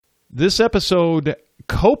This episode,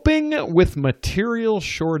 coping with material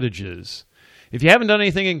shortages. If you haven't done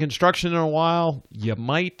anything in construction in a while, you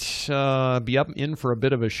might be in for a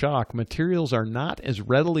bit of a shock. Materials are not as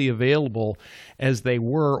readily available as they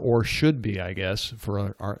were or should be, I guess,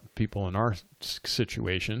 for our people in our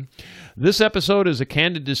situation. This episode is a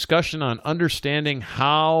candid discussion on understanding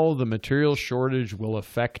how the material shortage will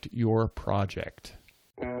affect your project.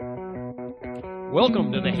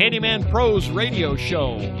 Welcome to the Handyman Pros Radio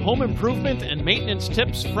Show, home improvement and maintenance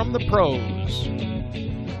tips from the pros.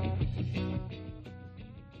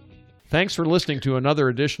 Thanks for listening to another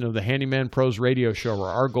edition of the Handyman Pros Radio Show, where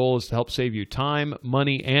our goal is to help save you time,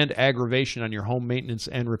 money, and aggravation on your home maintenance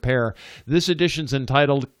and repair. This edition's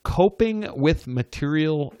entitled Coping with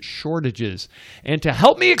Material Shortages. And to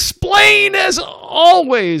help me explain, as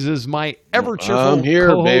always, is my ever-cheerful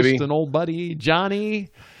co-host baby. And old buddy, Johnny.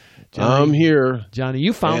 I'm here. Johnny,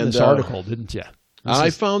 you found this article, didn't you? I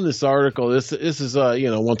found this article. This is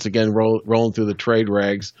once again rolling through the trade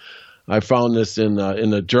rags. I found this in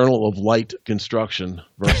the Journal of Light Construction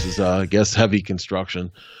versus I guess heavy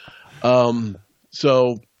construction.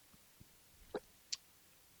 So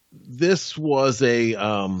this was they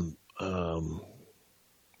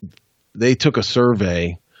took a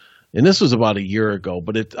survey. And this was about a year ago,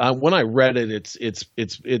 but when I read it,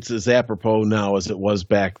 it's as apropos now as it was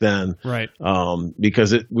back then, right?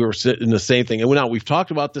 Because we were in the same thing, and we've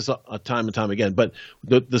talked about this a time and time again. But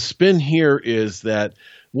the spin here is that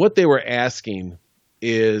what they were asking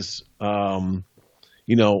is, from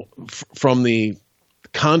the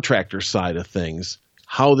contractor side of things,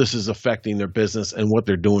 how this is affecting their business and what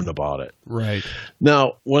they're doing about it. Right.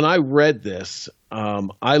 Now, when I read this,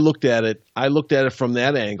 I looked at it from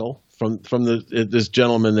that angle, from this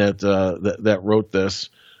gentleman that wrote this,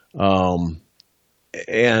 and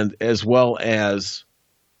as well as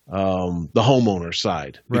the homeowner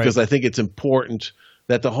side, because I think it's important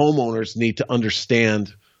that the homeowners need to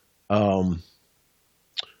understand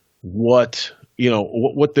what's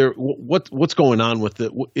going on with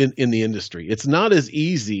in the industry. It's not as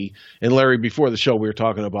easy. And Larry, before the show, we were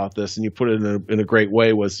talking about this, and you put it in a great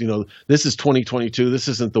way. Was this is 2022. This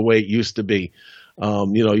isn't the way it used to be.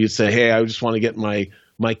 You'd say, hey, I just want to get my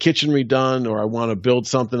kitchen redone, or I want to build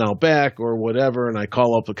something out back, or whatever. And I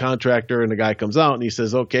call up the contractor, and the guy comes out and he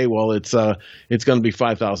says, okay, well, it's going to be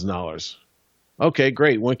 $5,000. Okay,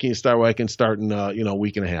 great. When can you start? Well, I can start in a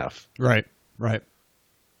week and a half. Right.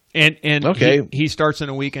 And okay. He starts in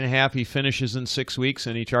a week and a half, he finishes in 6 weeks,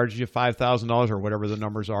 and he charges you $5,000 or whatever the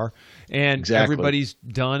numbers are. And exactly. Everybody's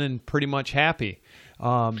done and pretty much happy.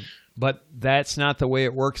 But that's not the way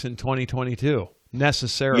it works in 2022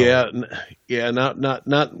 necessarily. Yeah, not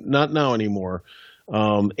now anymore.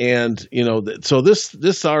 So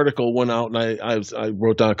this article went out, and I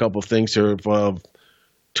wrote down a couple of things here of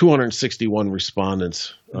 261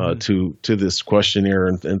 respondents to this questionnaire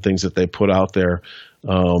and things that they put out there.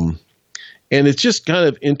 And it's just kind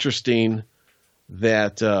of interesting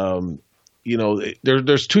that,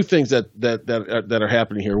 there's two things that are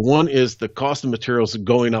happening here. One is the cost of materials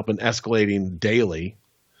going up and escalating daily,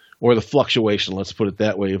 or the fluctuation, let's put it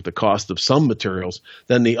that way, of the cost of some materials.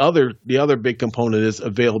 Then the other big component is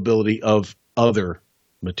availability of other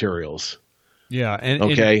materials. Yeah,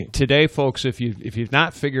 and today, folks, if you've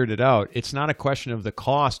not figured it out, it's not a question of the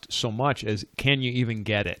cost so much as can you even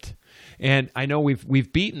get it. And I know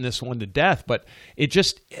we've beaten this one to death, but it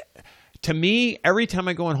just, to me, every time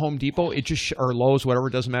I go in Home Depot, or Lowe's, whatever,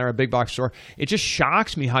 it doesn't matter, a big box store, it just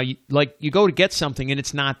shocks me how you go to get something and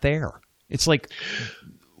it's not there. It's like,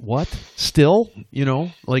 what? Still?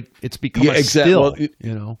 It's become a exactly. still.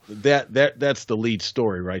 Well, that's the lead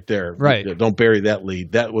story right there. Right. Don't bury that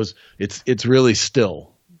lead. It's really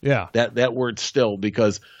still. Yeah. That word still,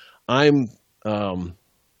 because I'm a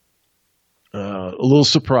little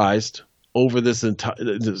surprised over this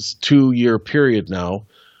 2-year period now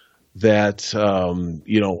that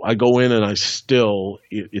I go in and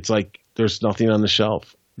it's like there's nothing on the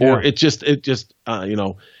shelf. Yeah. Or it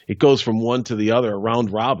goes from one to the other,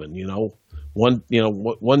 round robin. One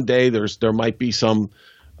day there might be some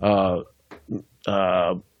old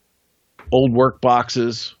work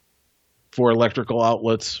boxes for electrical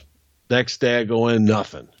outlets. Next day I go in,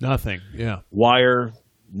 nothing. Yeah. Wire,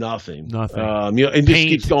 nothing. And this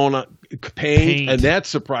keeps going on. Paint, and that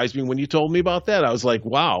surprised me when you told me about that. I was like,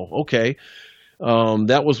 wow, okay.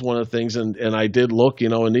 That was one of the things, and I did look,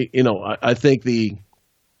 I think the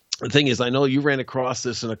thing is, I know you ran across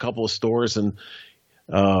this in a couple of stores, and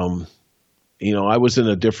I was in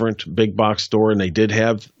a different big box store, and they did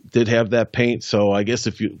have that paint. So I guess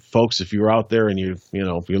if you're out there and if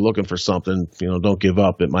you're looking for something, don't give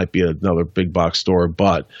up. It might be another big box store,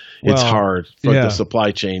 but it's hard for the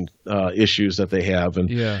supply chain issues that they have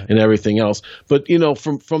and everything else. But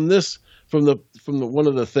from one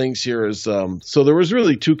of the things here is so there was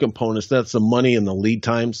really two components. That's the money and the lead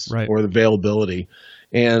times, right, or the availability.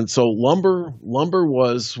 And so lumber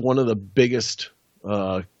was one of the biggest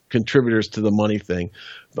contributors to the money thing.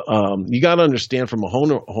 You got to understand from a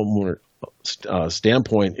homeowner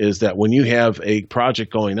standpoint is that when you have a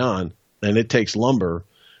project going on and it takes lumber,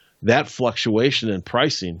 that fluctuation in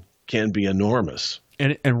pricing can be enormous.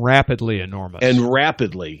 And rapidly enormous. And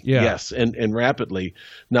rapidly, yeah. Yes, and rapidly.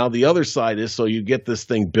 Now, the other side is, so you get this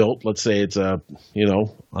thing built. Let's say it's out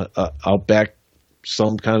back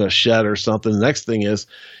some kind of shed or something. The next thing is,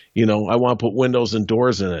 I want to put windows and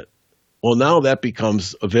doors in it. Well, now that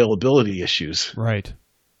becomes availability issues. Right.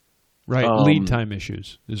 Lead time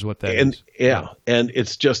issues is what that is. Yeah, and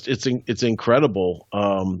it's incredible.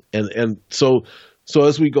 And so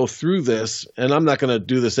as we go through this, and I'm not going to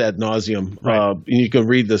do this ad nauseum. Right. You can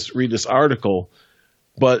read this article,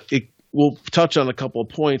 but we'll touch on a couple of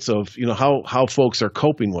points of how folks are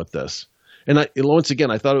coping with this. And once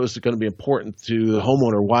again, I thought it was going to be important to the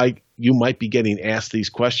homeowner why you might be getting asked these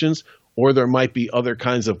questions, or there might be other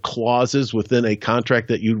kinds of clauses within a contract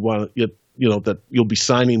that you'd want that you'll be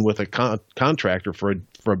signing with a contractor for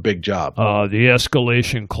a big job. The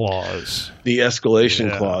escalation clause. The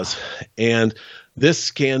escalation clause, and this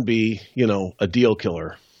can be a deal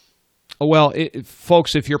killer. Well,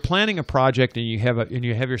 folks, if you're planning a project and you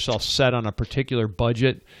have yourself set on a particular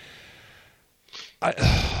budget,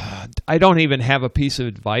 I don't even have a piece of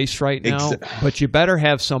advice right now, but you better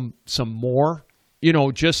have some more.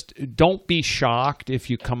 Just don't be shocked if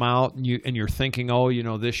you come out and you're thinking,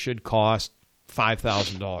 this should cost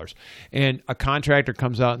 $5,000, and a contractor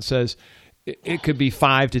comes out and says it could be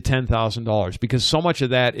 $5,000 to $10,000, because so much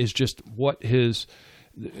of that is just what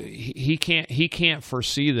he can't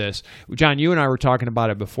foresee this. John, you and I were talking about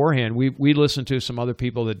it beforehand. We listened to some other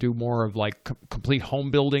people that do more of like complete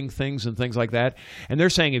home building things and things like that, and they're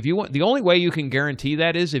saying the only way you can guarantee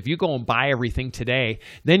that is if you go and buy everything today,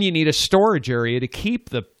 then you need a storage area to keep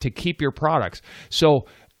your products. So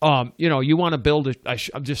you want to build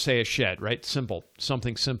I'll just say a shed, right?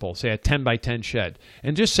 Something simple, say a 10 by 10 shed,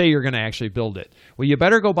 and just say you're going to actually build it. Well, you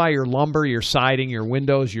better go buy your lumber, your siding, your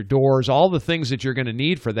windows, your doors, all the things that you're going to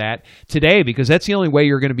need for that today, because that's the only way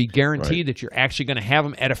you're going to be guaranteed that you're actually going to have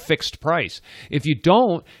them at a fixed price. If you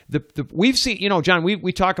don't, we've seen, John,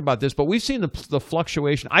 we talk about this, but we've seen the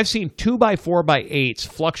fluctuation. I've seen 2 by 4 by 8s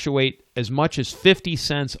fluctuate as much as 50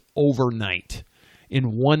 cents overnight.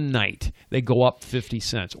 In one night, they go up 50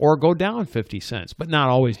 cents or go down 50 cents, but not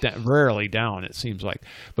always, rarely down, it seems like.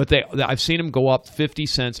 But I've seen them go up 50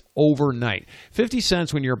 cents overnight. 50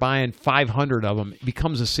 cents when you're buying 500 of them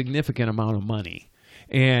becomes a significant amount of money.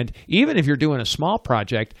 And even if you're doing a small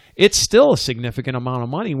project, it's still a significant amount of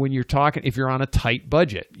money when you're talking, if you're on a tight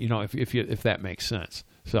budget, if that makes sense.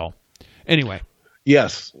 So anyway.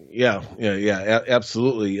 Yes. Yeah,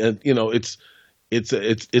 absolutely. And, it's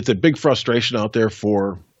a big frustration out there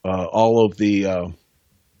for all of the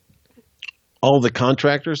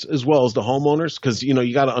contractors as well as the homeowners, because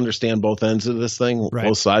you got to understand both ends of this thing, right,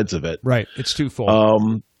 both sides of it. Right, it's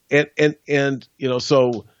twofold.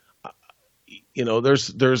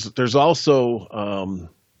 There's also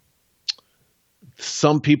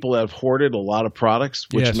some people have hoarded a lot of products,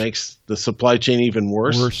 which makes the supply chain even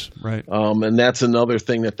worse. Right. And that's another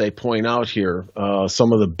thing that they point out here.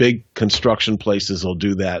 Some of the big construction places will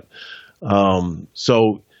do that.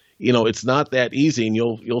 So it's not that easy, and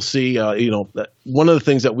you'll see. That one of the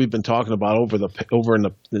things that we've been talking about over in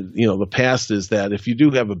the past is that if you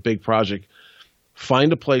do have a big project,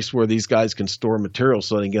 find a place where these guys can store materials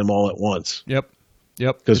so they can get them all at once. Yep.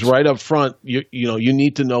 Because right up front, you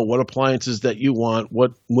need to know what appliances that you want,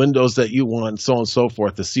 what windows that you want, and so on and so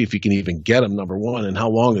forth, to see if you can even get them, number one, and how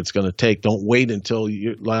long it's going to take. Don't wait until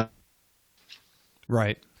you.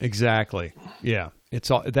 Right. Exactly. Yeah.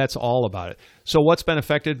 That's all about it. So what's been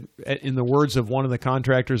affected, in the words of one of the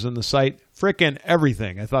contractors on the site? Frickin'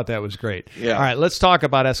 everything. I thought that was great. Yeah. All right, let's talk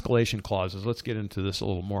about escalation clauses. Let's get into this a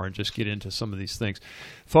little more and just get into some of these things.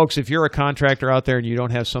 Folks, if you're a contractor out there and you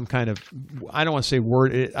don't have some kind of, I don't want to say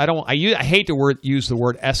word, I hate to use the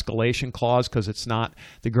word escalation clause because it's not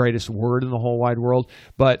the greatest word in the whole wide world,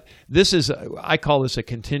 but I call this a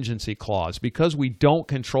contingency clause. Because we don't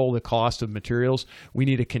control the cost of materials, we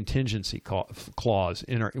need a contingency clause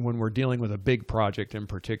when we're dealing with a big big project in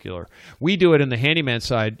particular. We do it in the handyman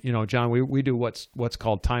side, John. We do what's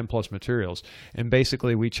called time plus materials, and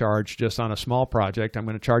basically we charge just on a small project. I'm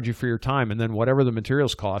going to charge you for your time, and then whatever the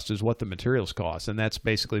materials cost is what the materials cost, and that's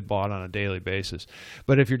basically bought on a daily basis.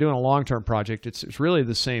 But if you're doing a long-term project, it's really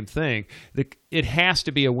the same thing. It has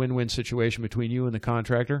to be a win-win situation between you and the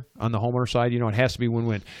contractor on the homeowner side. It has to be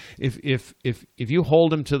win-win. If you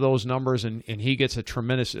hold him to those numbers and he gets a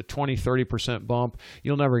tremendous 20-30% bump,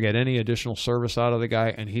 you'll never get any additional service out of the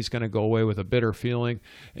guy, and he's going to go away with a bitter feeling.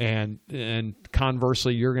 And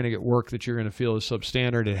conversely, you're going to get work that you're going to feel is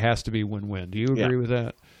substandard. It has to be win-win. Do you agree with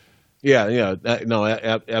that? Yeah. No,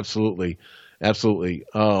 absolutely. Absolutely.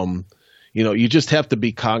 You just have to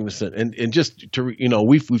be cognizant and just to,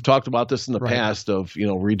 we've talked about this in the past of,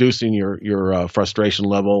 reducing your frustration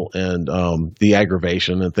level and the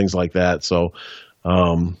aggravation and things like that. So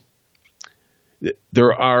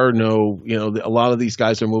there are no, a lot of these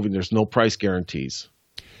guys are moving. There's no price guarantees.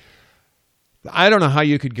 I don't know how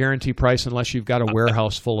you could guarantee price unless you've got a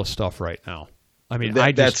warehouse full of stuff right now. I mean,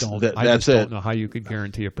 I just don't know how you could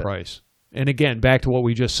guarantee a price. And again, back to what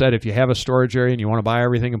we just said, if you have a storage area and you want to buy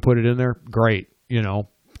everything and put it in there, great.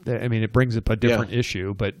 It brings up a different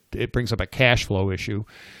issue, but it brings up a cash flow issue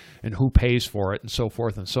and who pays for it and so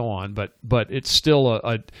forth and so on. But it's still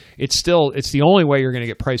it's the only way you're going to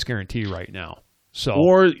get price guarantee right now. So,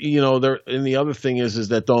 or and the other thing is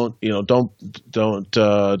that don't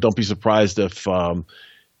be surprised if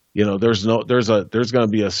there's going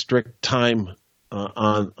to be a strict time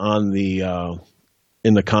on the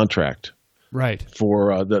in the contract. Right.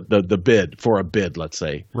 For the bid, for a bid, let's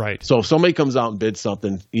say. Right. So if somebody comes out and bids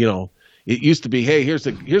something, it used to be, hey, here's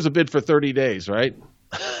a bid for 30 days, right?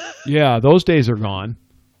 Yeah, those days are gone.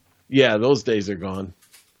 Yeah, those days are gone.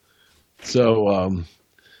 So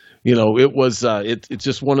it was it's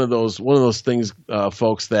just one of those things,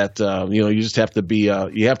 folks, that you just have to be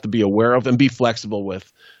aware of and be flexible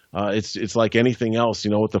with. It's like anything else,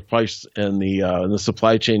 with the price and the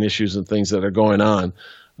supply chain issues and things that are going on.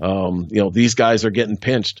 These guys are getting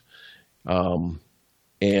pinched. And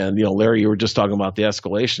Larry, you were just talking about the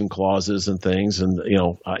escalation clauses and things, and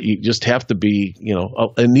you just have to be,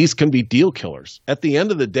 and these can be deal killers. At the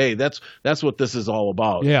end of the day, that's what this is all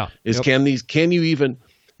about. Yeah. Can you even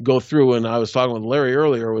go through? And I was talking with Larry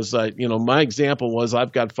earlier, was like, my example was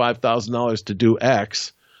I've got $5,000 to do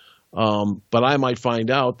X. But I might find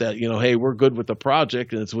out that, hey, we're good with the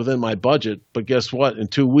project and it's within my budget. But guess what? In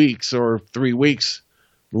 2 weeks or 3 weeks,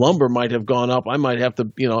 lumber might have gone up. I might have to,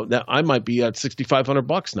 I might be at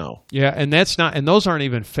 $6,500 now. Yeah, and those aren't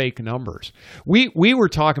even fake numbers. We were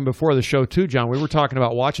talking before the show too, John. We were talking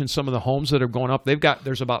about watching some of the homes that are going up.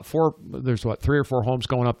 There's 3 or 4 homes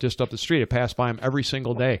going up just up the street. I pass by them every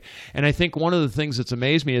single day. And I think one of the things that's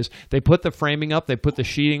amazed me is they put the framing up, they put the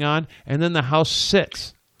sheeting on, and then the house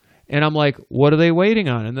sits. And I'm like, what are they waiting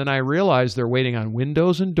on? And then I realized they're waiting on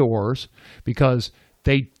windows and doors because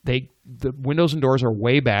the windows and doors are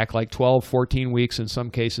way back, like 12, 14 weeks in some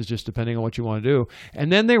cases, just depending on what you want to do. And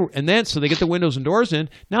then so they get the windows and doors in.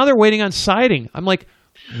 Now they're waiting on siding. I'm like,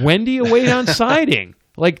 when do you wait on siding?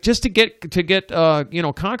 Like just to get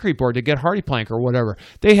concrete board, to get hardy plank or whatever.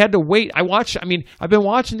 They had to wait. I've been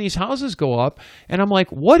watching these houses go up, and I'm like,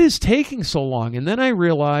 what is taking so long? And then I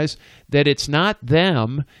realize that it's not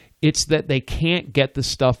them. It's that they can't get the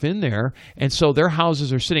stuff in there, and so their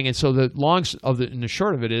houses are sitting. And so the long of it and the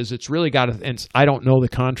short of it is, it's really got to. And I don't know the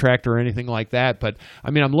contractor or anything like that, but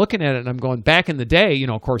I'm looking at it and I'm going, back in the day,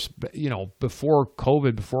 of course, before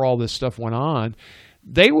COVID, before all this stuff went on,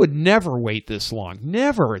 they would never wait this long.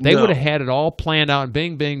 Never. They would have had it all planned out, and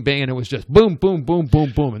bing, bing, bing, and it was just boom, boom, boom,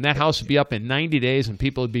 boom, boom, and that house would be up in 90 days, and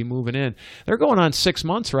people would be moving in. They're going on 6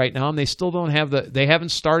 months right now, and they still don't have they haven't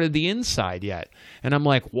started the inside yet. And I'm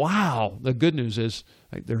like, wow. The good news is,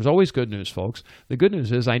 there's always good news, folks. The good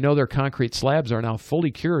news is I know their concrete slabs are now fully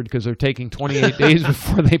cured because they're taking 28 days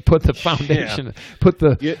before they put the foundation, put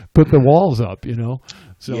the walls up,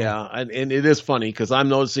 So. Yeah, and it is funny because I'm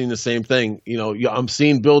noticing the same thing. I'm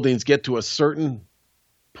seeing buildings get to a certain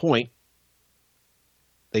point,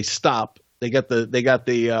 they stop, they got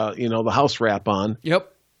the house wrap on.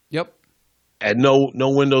 Yep. And no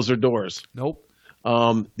windows or doors. Nope.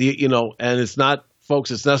 And it's not,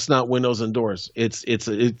 folks. That's not windows and doors. It's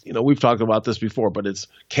we've talked about this before, but it's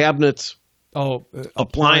cabinets,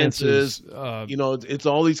 appliances. It's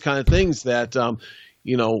all these kind of things that.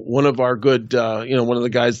 One of our good, one of the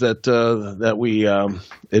guys that we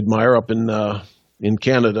admire up in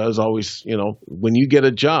Canada is always, when you get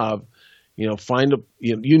a job, you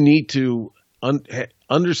need to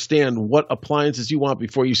understand what appliances you want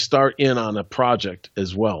before you start in on a project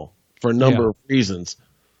as well, for a number of reasons.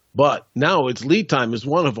 But now it's lead time is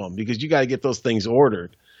one of them because you got to get those things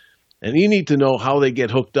ordered. And you need to know how they get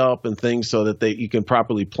hooked up and things so that you can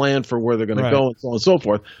properly plan for where they're going to go and so on and so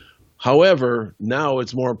forth. However, now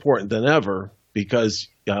it's more important than ever because,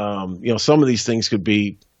 some of these things could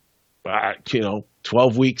be,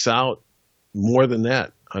 12 weeks out, more than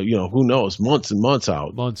that. Who knows? Months and months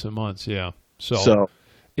out. Months and months, yeah. So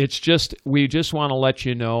it's just, we just want to let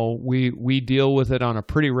you know we deal with it on a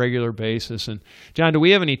pretty regular basis. And John, do we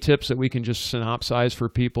have any tips that we can just synopsize for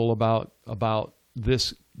people about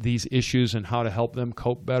these issues and how to help them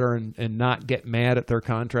cope better and not get mad at their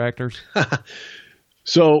contractors?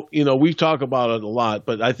 So, we've talked about it a lot,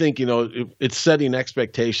 but I think, it's setting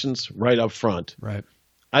expectations right up front. Right.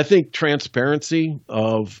 I think transparency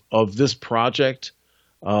of this project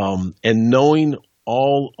and knowing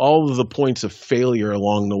all of the points of failure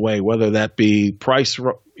along the way, whether that be price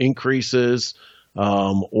increases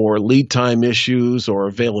or lead time issues or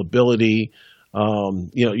availability.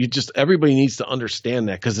 Everybody needs to understand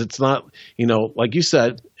that because it's not, like you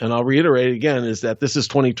said, and I'll reiterate again, is that this is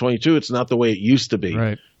 2022. It's not the way it used to be.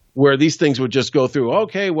 Right. Where these things would just go through.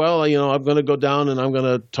 Okay, well, I'm going to go down and I'm going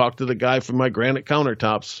to talk to the guy from my granite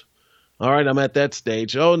countertops. All right, I'm at that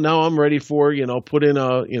stage. Oh, now I'm ready for, put in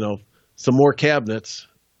some more cabinets.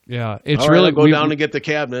 Yeah, it's all right, really I'll go down and get the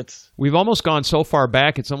cabinets. We've almost gone so far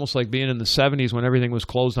back. It's almost like being in the 70s when everything was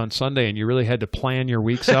closed on Sunday and you really had to plan your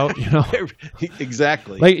weeks out.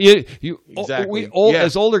 Exactly. Like exactly.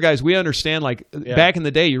 As older guys, we understand. Like back in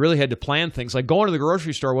the day, you really had to plan things. Like going to the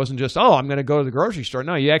grocery store wasn't just I'm going to go to the grocery store.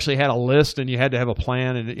 No, you actually had a list and you had to have a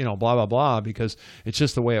plan and blah blah blah because it's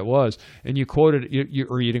just the way it was. And you quoted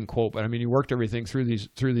you didn't quote, but I mean you worked everything through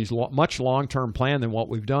these much long-term plan than what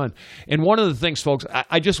we've done. And one of the things, folks,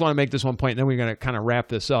 I just want to make this one point, and then we're going to kind of wrap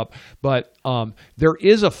this up. But there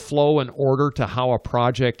is a flow and order to how a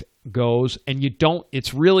project goes, and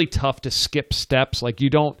it's really tough to skip steps. Like you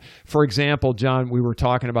don't, for example, John, we were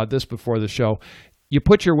talking about this before the show. You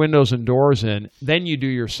put your windows and doors in, then you do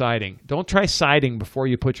your siding. Don't try siding before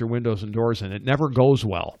you put your windows and doors in. It never goes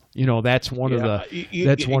well. That's one of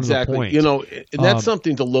the points. And that's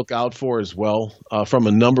something to look out for as well from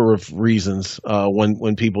a number of reasons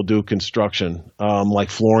when people do construction, like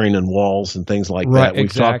flooring and walls and things like that.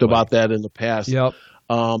 We've talked about that in the past. Yep.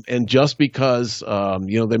 And just because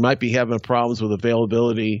they might be having problems with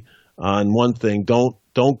availability on one thing,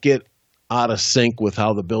 don't get out of sync with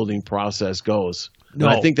how the building process goes. No.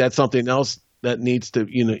 And I think that's something else that needs to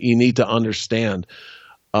you need to understand.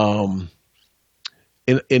 And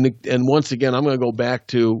once again, I'm going to go back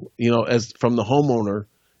to as from the homeowner,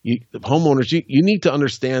 you need to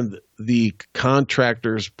understand the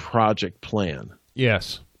contractor's project plan.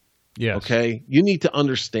 Yes. Okay, you need to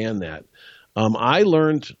understand that. I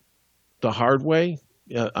learned the hard way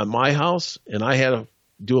on my house, and I had to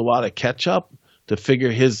do a lot of catch up to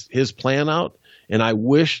figure his plan out. And I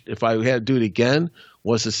wished if I had to do it again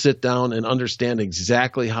was to sit down and understand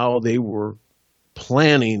exactly how they were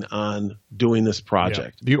planning on doing this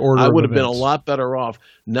project. Yeah, the order I would of have been a events. lot better off.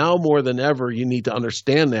 Now more than ever, you need to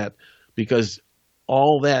understand that because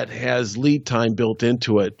all that has lead time built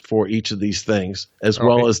into it for each of these things, as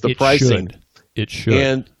well as the pricing. It should.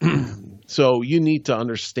 And so you need to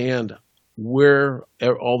understand where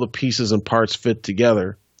all the pieces and parts fit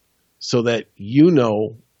together so that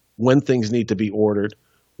when things need to be ordered,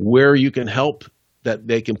 where you can help that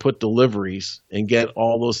they can put deliveries and get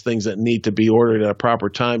all those things that need to be ordered at a proper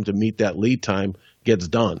time to meet that lead time gets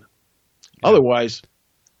done. Yeah. Otherwise,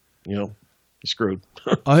 you're screwed.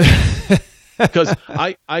 Because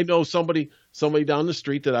I know somebody down the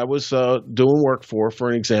street that I was doing work for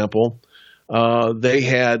an example. They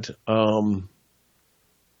had old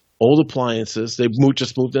appliances. They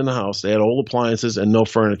just moved in the house. They had old appliances and no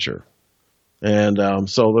furniture. And I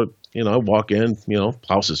walk in,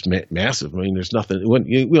 house is massive. I mean, there's nothing.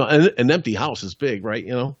 An empty house is big, right?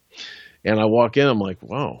 And I walk in, I'm like,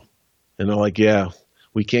 wow. And they're like, yeah,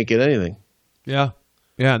 we can't get anything. Yeah.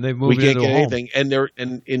 Yeah, and they've moved into a home. We can't get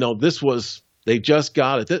anything. And this was, they just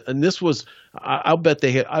got it. And this was, I bet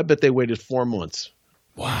they waited 4 months.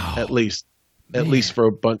 Wow. At least for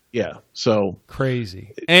a bunch. Yeah. So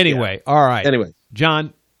crazy. Anyway. Yeah. All right. Anyway,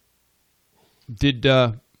 John,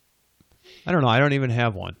 I don't know. I don't even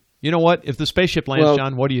have one. You know what? If the spaceship lands,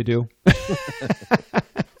 John, what do you do?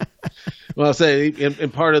 Well, I'll say,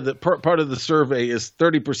 and part of the survey is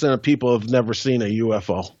 30% of people have never seen a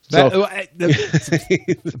UFO.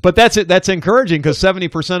 But that's encouraging because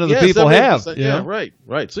 70% of the people have. Yeah,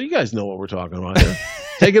 right. So you guys know what we're talking about here.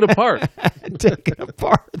 Take it apart. Take it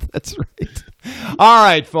apart. That's right. All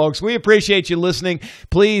right, folks. We appreciate you listening.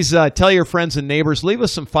 Please tell your friends and neighbors. Leave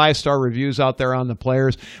us some 5-star reviews out there on the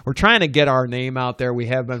players. We're trying to get our name out there. We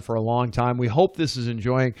have been for a long time. We hope this is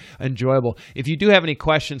enjoyable. If you do have any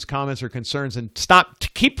questions, comments, or concerns, and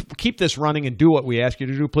keep this running and do what we ask you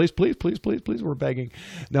to do. Please, please, please, please, please. We're begging.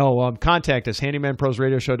 No, contact us,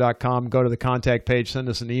 handymanprosradioshow.com. Go to the contact page. Send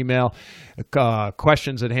us an email.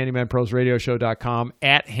 Questions at handymanprosradioshow.com,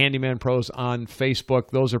 at handymanpros on Facebook.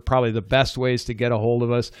 Those are probably the best ways to get a hold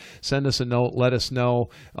of us. Send us a note. Let us know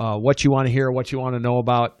what you want to hear, what you want to know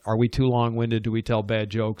about. Are we too long-winded? Do we tell bad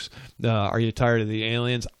jokes? Are you tired of the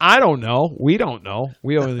aliens? I don't know. We don't know.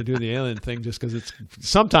 We only do the alien thing just because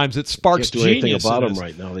sometimes it sparks genius. Can't do anything about them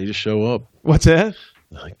right now. They just show up. What's that?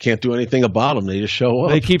 I can't do anything about them. They just show up.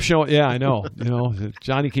 They keep showing. Yeah, I know.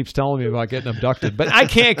 Johnny keeps telling me about getting abducted, but I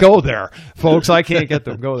can't go there, folks. I can't get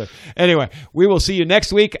them to go there. Anyway, we will see you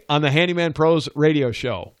next week on the Handyman Pros Radio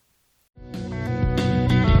Show.